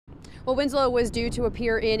Well, Winslow was due to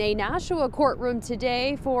appear in a Nashua courtroom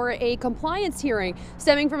today for a compliance hearing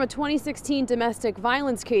stemming from a 2016 domestic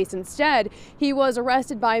violence case. Instead, he was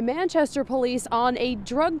arrested by Manchester police on a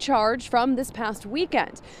drug charge from this past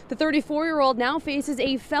weekend. The 34-year-old now faces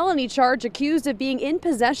a felony charge accused of being in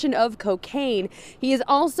possession of cocaine. He is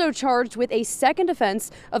also charged with a second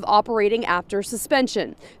offense of operating after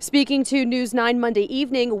suspension. Speaking to News 9 Monday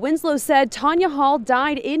evening, Winslow said Tanya Hall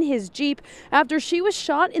died in his Jeep after she was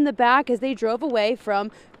shot in the back as they drove away from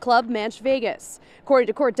Club Manch Vegas. According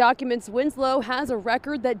to court documents, Winslow has a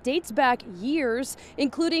record that dates back years,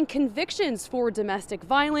 including convictions for domestic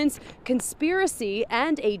violence, conspiracy,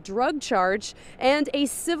 and a drug charge, and a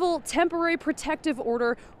civil temporary protective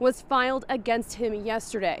order was filed against him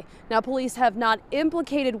yesterday. Now, police have not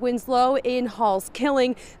implicated Winslow in Hall's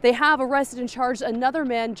killing. They have arrested and charged another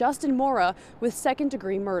man, Justin Mora, with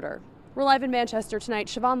second-degree murder. We're live in Manchester tonight.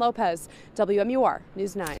 Siobhan Lopez, WMUR News 9.